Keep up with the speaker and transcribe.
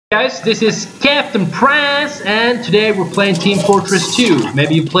Guys, this is Captain Price, and today we're playing Team Fortress 2.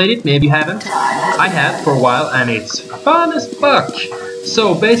 Maybe you played it, maybe you haven't. I have for a while, and it's fun as fuck.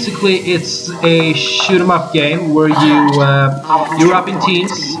 So basically, it's a shoot 'em up game where you're up in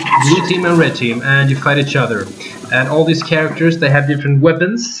teams, blue team and red team, and you fight each other. And all these characters, they have different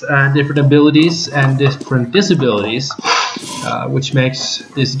weapons, different abilities, and different disabilities, which makes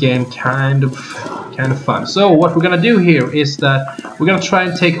this game kind of fun. So what we're gonna do here is that we're gonna try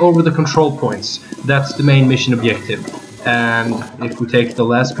and take over the control points. That's the main mission objective. And if we take the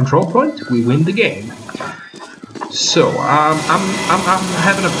last control point, we win the game. So I'm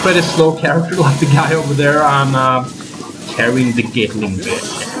having a pretty slow character like the guy over there. I'm carrying the Gatling gun.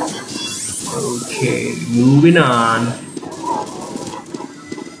 Okay, moving on.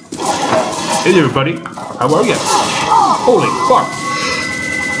 Hey there, buddy. How are you? Holy fuck!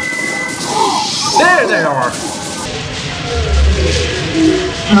 There they are!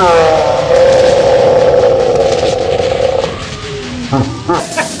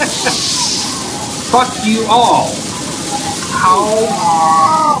 Fuck you all! How?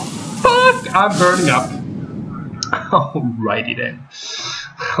 Fuck! I'm burning up. Alrighty then.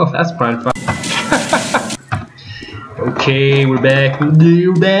 Oh, that's pretty fun. Okay, we're back.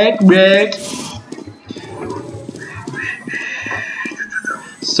 We're back.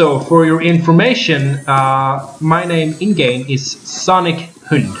 So, for your information, my name in-game is Sonic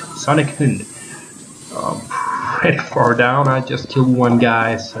Hund. Pretty far down, I just killed one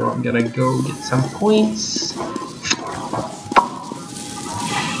guy, so I'm gonna go get some points.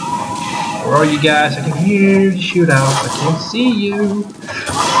 Where are you guys? I can hear the shootout. I can't see you.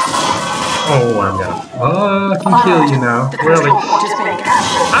 Oh, I'm gonna fucking kill you now. Really?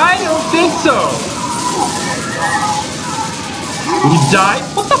 I don't think so! Will you die?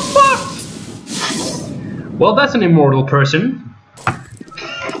 What the fuck? Well, that's an immortal person.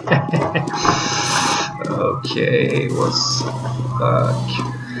 Okay, what's fuck?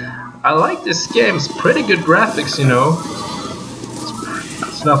 I like this game. It's pretty good graphics, you know.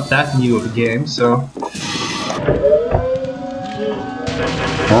 It's not that new of a game, so.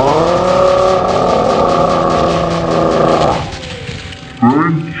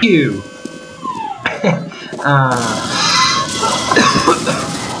 Thank you.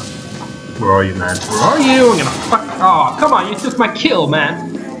 Where are you, man? Where are you? I'm gonna fuck. Oh, come on! You took my kill, man.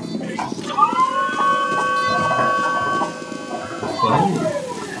 Well,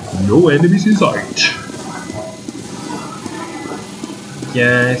 no enemies in sight.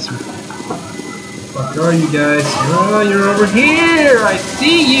 Guys, fuck are you guys? Oh, you're over here. I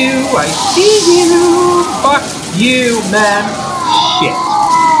see you. I see you. Fuck you, man. Shit.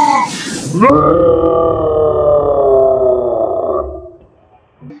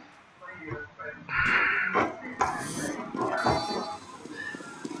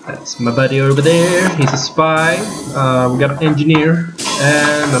 That's my buddy over there. He's a spy. We got an engineer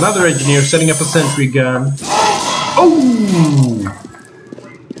and another engineer setting up a sentry gun. Oh!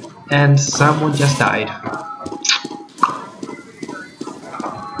 And someone just died.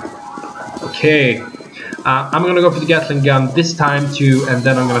 Okay. I'm gonna go for the Gatling gun this time too, and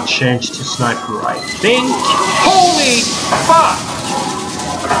then I'm gonna change to sniper, I think. Holy fuck!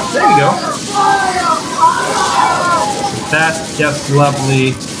 There we go. That's just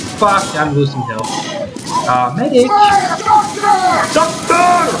lovely. Fuck, I'm losing health. Medic!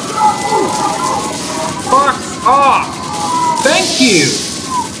 Doctor! Fuck off! Thank you!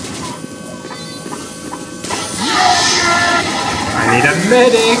 I need a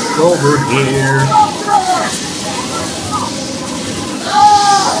medic over here.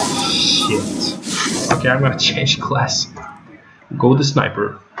 Shit. Okay, I'm gonna change class. Go with the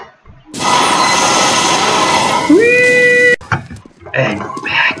sniper. And we're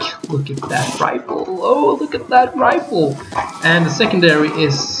back. Look at that rifle. Oh, look at that rifle. And the secondary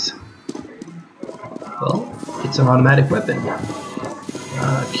is, well, it's an automatic weapon.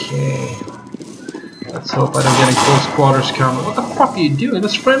 Okay. Let's hope I don't get in close quarters combat. What the fuck are you doing?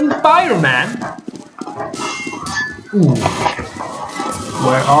 That's friendly fire, man. Ooh.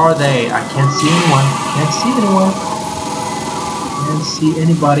 Where are they? I can't see anyone. Can't see anyone. Can't see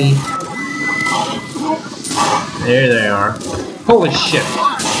anybody. There they are. Holy shit!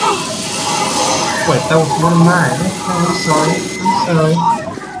 Wait, that was one of mine. Oh, I'm sorry.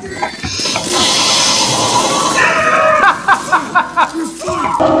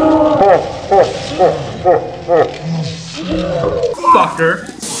 Fucker!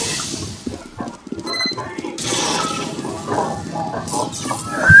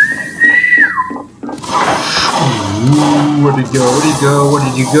 Ooh, where'd you go? Where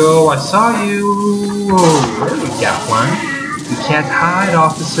did you go? I saw you! Oh, there we got one. You can't hide,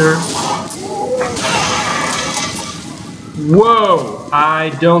 officer. Whoa! I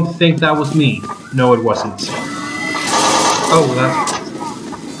don't think that was me. No, it wasn't. Oh, that's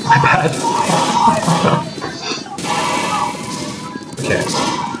my bad. Okay.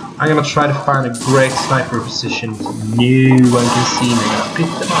 I'm gonna try to find a great sniper position. No one can see me. I'm gonna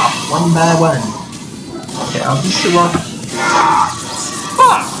pick them off one by one. Okay, I'll just run.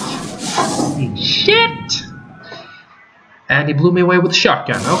 Fuck! Shit! And he blew me away with a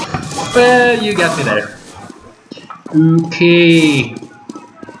shotgun. Okay. Well, you got me there. Okay.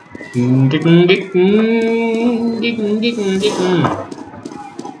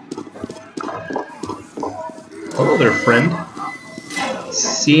 Hello there, friend.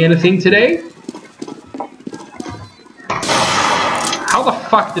 See anything today? How the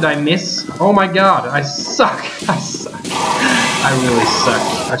fuck did I miss? Oh my god, I suck. I suck. I really suck.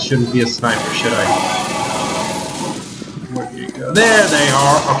 I shouldn't be a sniper, should I? Where do you go? There they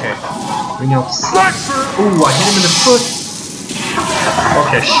are. Okay. Bring out sniper. Ooh, I hit him in the foot.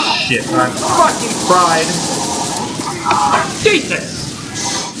 Okay, shit. I'm fucking fried. Jesus.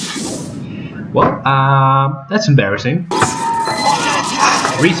 Well, that's embarrassing.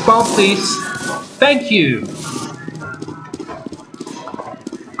 Respawn, please. Thank you.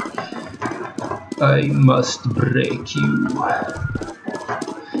 I must break you,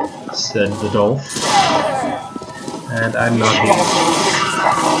 said the Dolph. And I'm not here.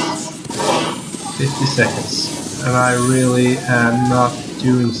 50 seconds. And I really am not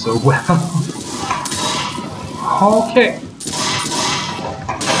doing so well. Okay.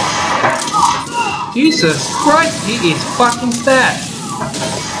 Jesus Christ, he is fucking fast.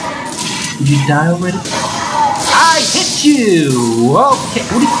 Did you die already? I hit you! Okay,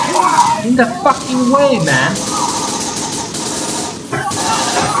 what are you in the fucking way, man?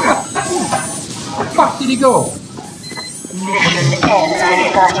 Where the fuck did he go? I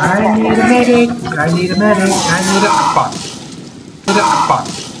need a medic! I need a medic! I need a fuck! Put it fuck!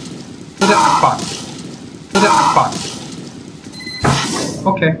 Put it fuck! Put it fuck!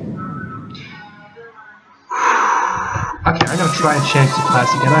 Okay. Okay, I'm gonna try and change the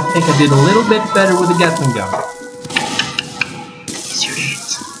class again. I think I did a little bit better with the Gatling gun. Shoot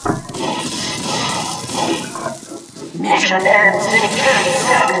it. Mission ends in 30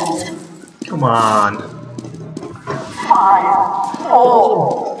 seconds. Come on. 5,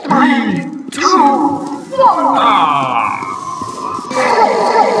 4, 3, 2, 1. Ah!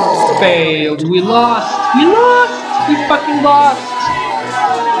 Failed. We lost. We lost. We fucking lost.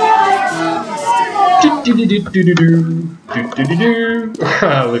 Look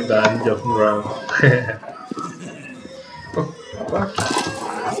at that, I'm jumping around. Oh, fuck.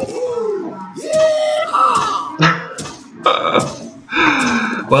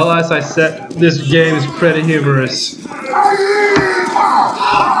 Well, as I said, this game is pretty humorous.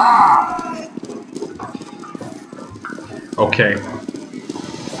 Okay.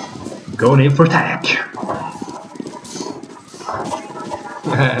 Going in for attack.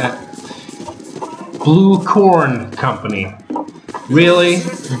 Blue corn company. Really?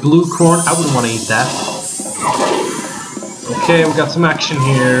 Blue corn? I wouldn't want to eat that. Okay, we got some action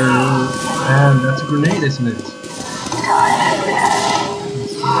here. And that's a grenade, isn't it?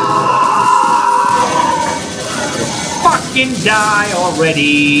 Fucking die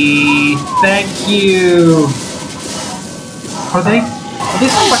already! Thank you! Are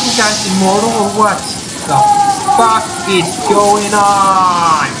these fucking guys immortal or what? The fuck is going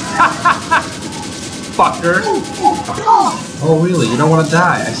on? Fucker. Oh really? You don't want to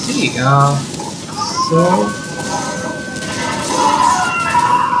die? I see. So...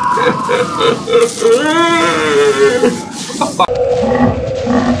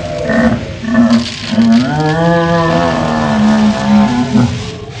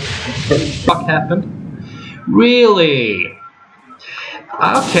 What the fuck happened? Really?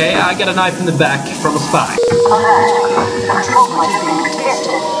 Okay, I got a knife in the back from a spy.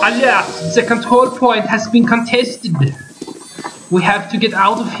 Alas, the control point has been contested. We have to get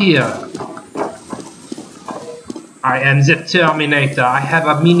out of here. I am the Terminator. I have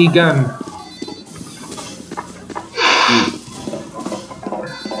a minigun.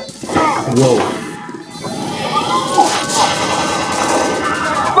 Whoa.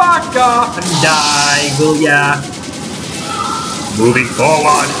 Fuck off and die, will ya? Moving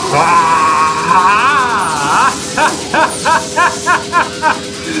forward. Ah!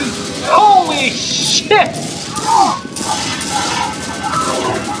 Holy shit!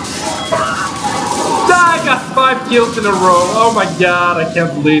 I got 5 kills in a row. Oh my god, I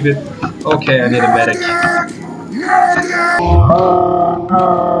can't believe it. Okay, I need a medic.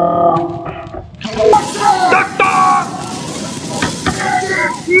 Doctor!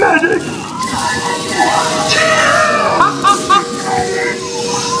 Medic!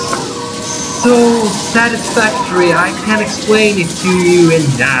 So satisfactory, I can't explain it to you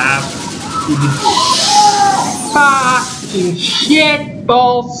enough. Fucking shit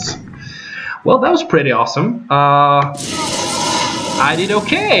balls! Well, that was pretty awesome. I did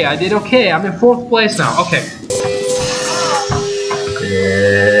okay, I'm in 4th place now, okay.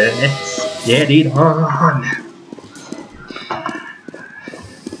 Let's get it on.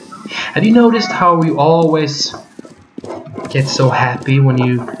 Have you noticed how you always get so happy when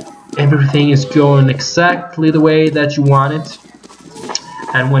everything is going exactly the way that you want it?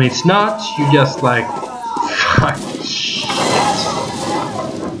 And when it's not, you just like, fuck shit.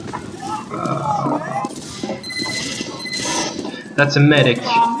 That's a medic.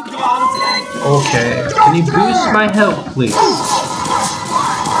 Okay, can you boost my health, please?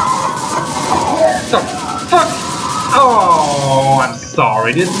 Oh, fuck! Oh, I'm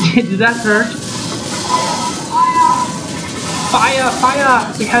sorry. Did that hurt? Fire!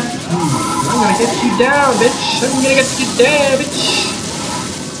 Fire! We have. I'm gonna get you down, bitch! I'm gonna get you down, bitch!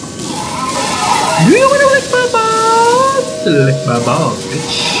 Do you wanna lick my balls? Lick my balls,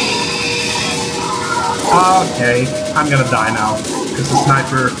 bitch! Okay, I'm gonna die now because the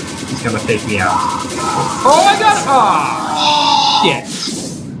sniper is gonna take me out. Oh my god! Ah, shit!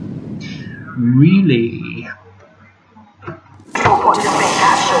 Really?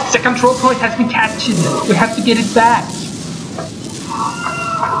 The control point has been captured. We have to get it back.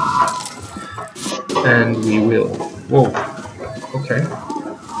 And we will. Whoa. Okay.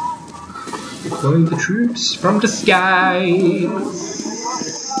 Deploying the troops from the skies.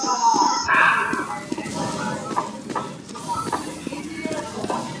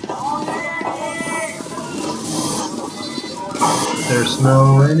 There's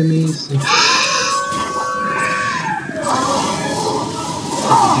no enemies.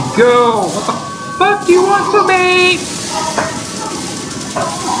 Where did you go? What the fuck do you want from me?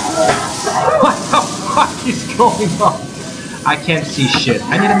 What the fuck is going on? I can't see shit.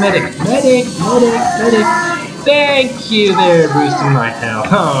 I need a medic. Medic. Thank you there, boosting my health.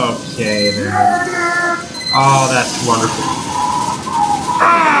 Okay then. Oh, that's wonderful.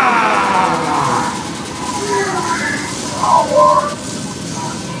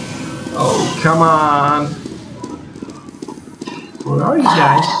 Oh, come on. Where are you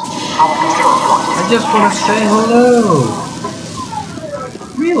guys? I just want to say hello.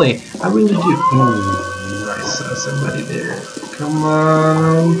 Really? I really do. Ooh, I saw somebody there. Come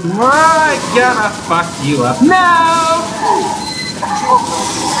on. I gotta fuck you up. No!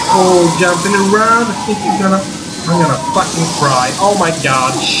 Oh, jumping around. I think I'm gonna fucking cry. Oh my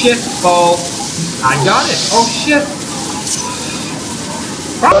god. Shit balls. I got it. Oh shit.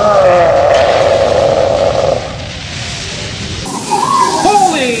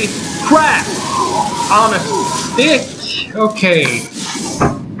 Holy crap! On a stick. Okay.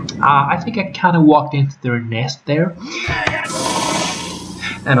 I think I kind of walked into their nest there.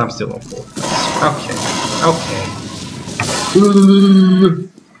 And I'm still on 4th place. Okay.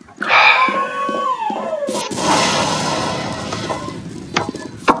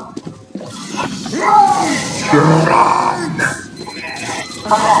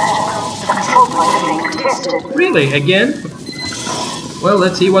 Really? Again? Well,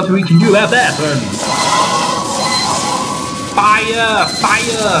 let's see what we can do about that then. Fire!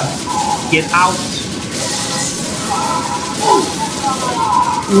 Fire! Get out!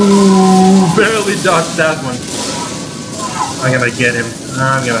 Ooh, barely dodged that one. I'm gonna get him.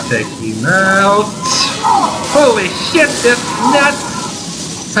 I'm gonna take him out. Holy shit, that's not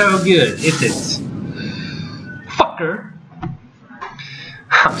so good, is it? Fucker.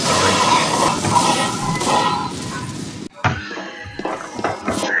 I'm sorry.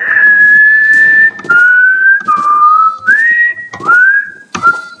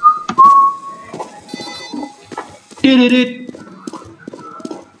 Did it?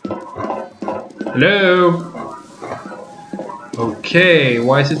 Hello? Okay,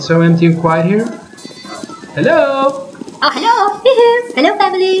 why is it so empty and quiet here? Hello? Oh, hello! Hello,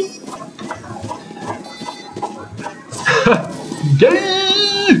 family!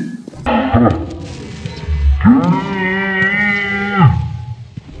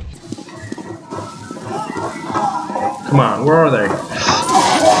 Come on, where are they?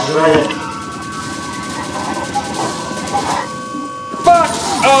 Fuck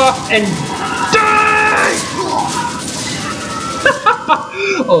off and die!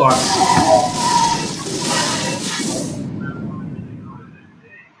 Oh,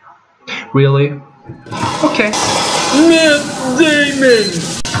 really? Okay. Matt Damon!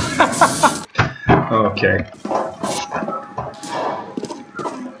 Okay.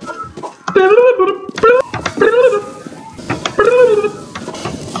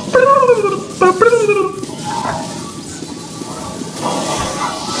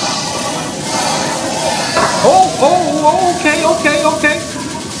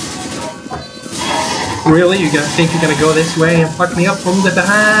 Really? You think you're gonna go this way and fuck me up from the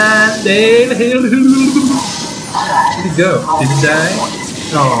behind? Where'd he go? Did he die?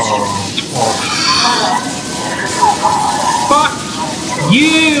 Oh. Fuck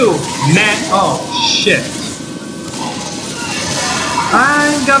you, man! Oh shit!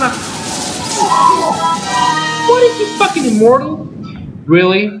 I'm gonna. What is he fucking immortal?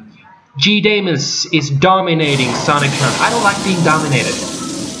 Really? G Damus is dominating Sonic Hunt. I don't like being dominated.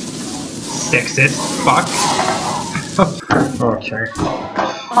 Sexist fuck. Okay.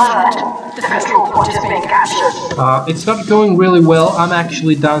 The first report is being captured. It's not going really well. I'm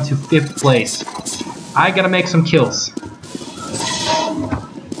actually down to 5th place. I gotta make some kills.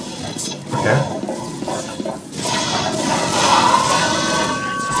 Okay.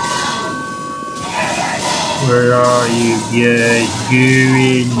 Where are you guys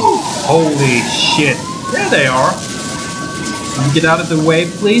going? Holy shit. There they are. Can you get out of the way,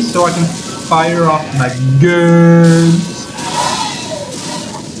 please, so I can fire off my guns?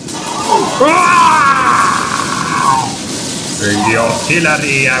 Bring the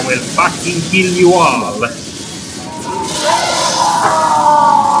artillery, I will fucking kill you all.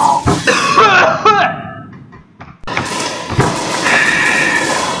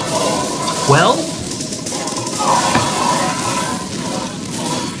 Well,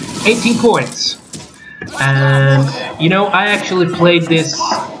 18 points. And you know, I actually played this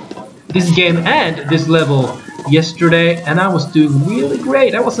game and this level yesterday, and I was doing really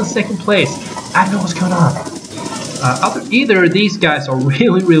great. I was in 2nd place. I don't know what's going on. Either these guys are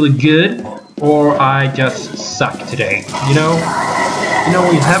really good, or I just suck today. You know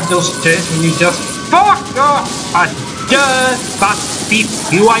when you have those days when you just fuck off. I just must be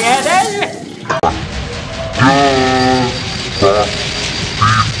who I am.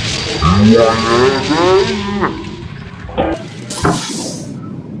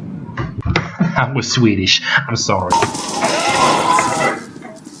 I was Swedish. I'm sorry.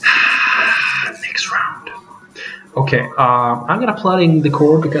 Next round. Okay, I'm gonna plug in the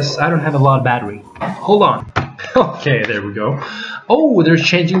cord because I don't have a lot of battery. Hold on. Okay, there we go. Oh, they're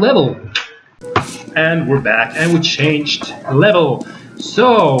changing level. And we're back, and we changed level.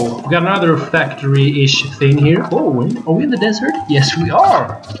 So, we got another factory-ish thing here. Oh, are we in the desert? Yes, we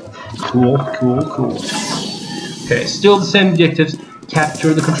are. Cool. Okay, still the same objectives.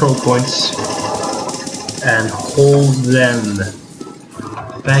 Capture the control points and hold them.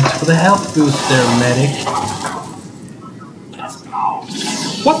 Thanks for the health boost there, medic.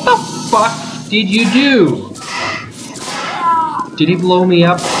 What the fuck did you do? Did he blow me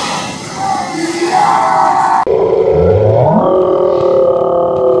up?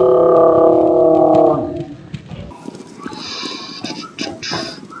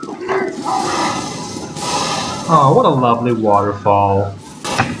 Oh, what a lovely waterfall.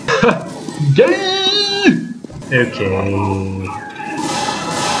 Okay.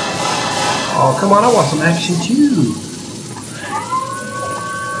 Oh, come on, I want some action too.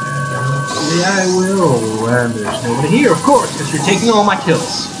 Yeah, I will. And there's nobody here, of course, because you're taking all my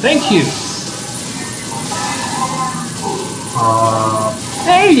kills. Thank you.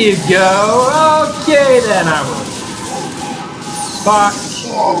 There you go. Okay, then I will. Fuck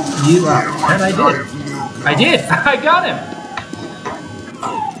you up. And I did. I got him.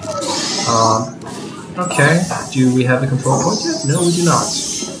 Okay. Do we have the control point yet? No, we do not.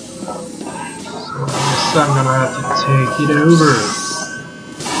 So I guess I'm gonna have to take it over.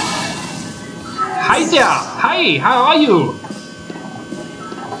 Hi there! Hi! How are you?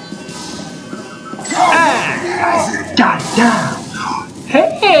 Ah! Got it down!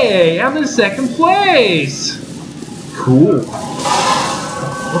 Hey! I'm in 2nd place! Cool.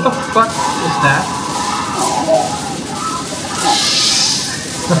 What the fuck is that?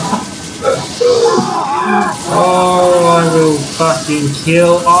 Oh, I will fucking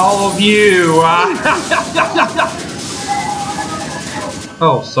kill all of you!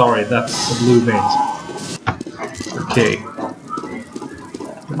 Oh, sorry, that's a blue mate. Okay.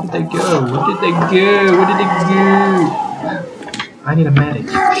 Where did they go? I need a medic.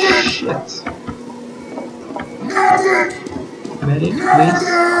 Shit. Medic, please.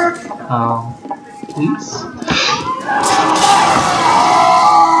 Please.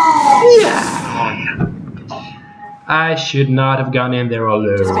 Yeah. I should not have gone in there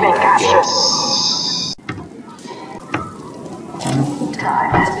alone. Yes.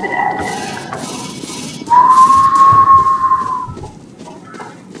 Time has been added.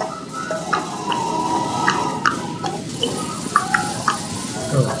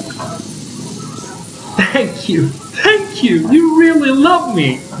 Oh. Thank you, you really love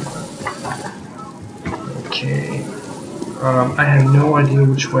me. Okay. I have no idea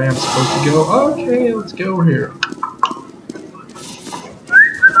which way I'm supposed to go. Okay, let's go over here.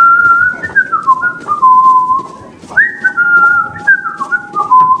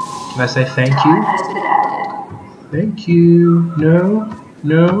 Can I say thank you? Thank you. No?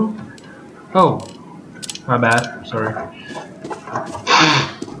 No? Oh. My bad. Sorry.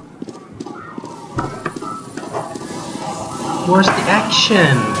 Where's the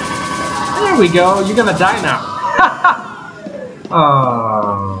action? There we go. You're gonna die now.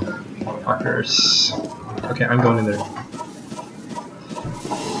 Oh, fuckers. Okay, I'm going in there.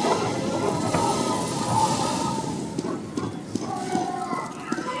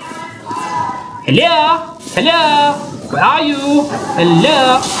 Hello? Hello? Where are you?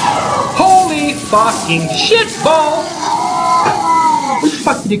 Hello? Holy fucking shitballs! Where the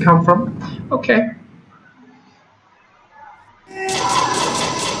fuck did you come from? Okay.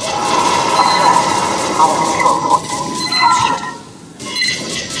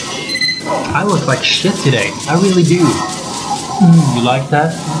 I look like shit today. I really do. You like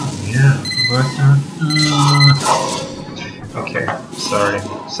that? Yeah, I like that. Okay, sorry.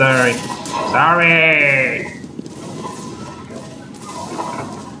 Sorry. Sorry!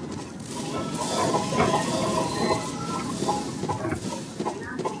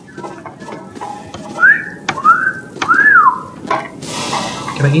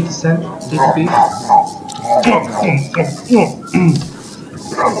 Can I eat the sand? Eat the beef?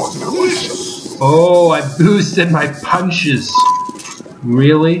 Oh, I boosted my punches.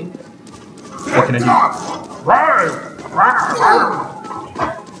 Really? What can I do?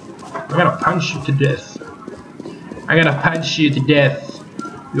 I'm gonna punch you to death. I'm gonna punch you to death.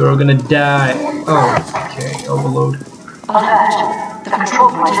 You're gonna die. Oh, okay, overload. Alert! The control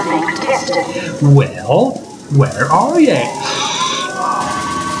point is being contested. Well, where are you?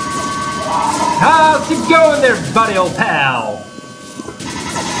 How's it going there, buddy old pal?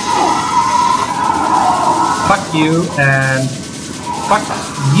 Fuck you, and fuck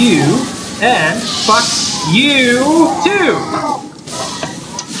you, and fuck you too!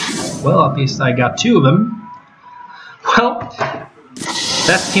 Well, at least I got 2 of them. Well,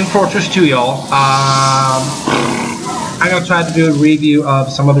 that's Team Fortress 2, y'all. I'm gonna try to do a review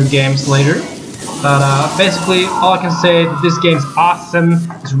of some other games later. But basically, all I can say is this game's awesome.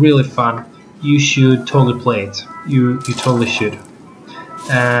 It's really fun. You should totally play it. You totally should.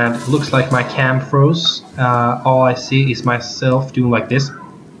 And it looks like my cam froze. All I see is myself doing like this.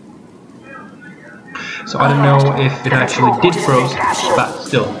 So I don't know if it actually did froze, but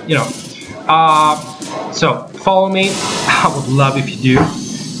still, you know. So follow me. I would love if you do,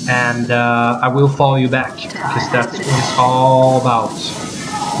 and I will follow you back because that's what it's all about.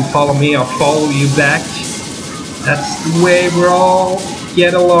 You follow me, I'll follow you back. That's the way we all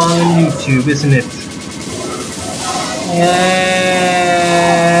get along on YouTube, isn't it?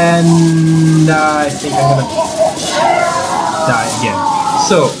 And I think I'm gonna die again.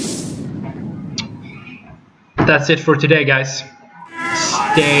 So that's it for today, guys.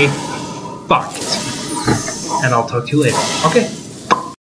 Stay fucked. And I'll talk to you later. Okay.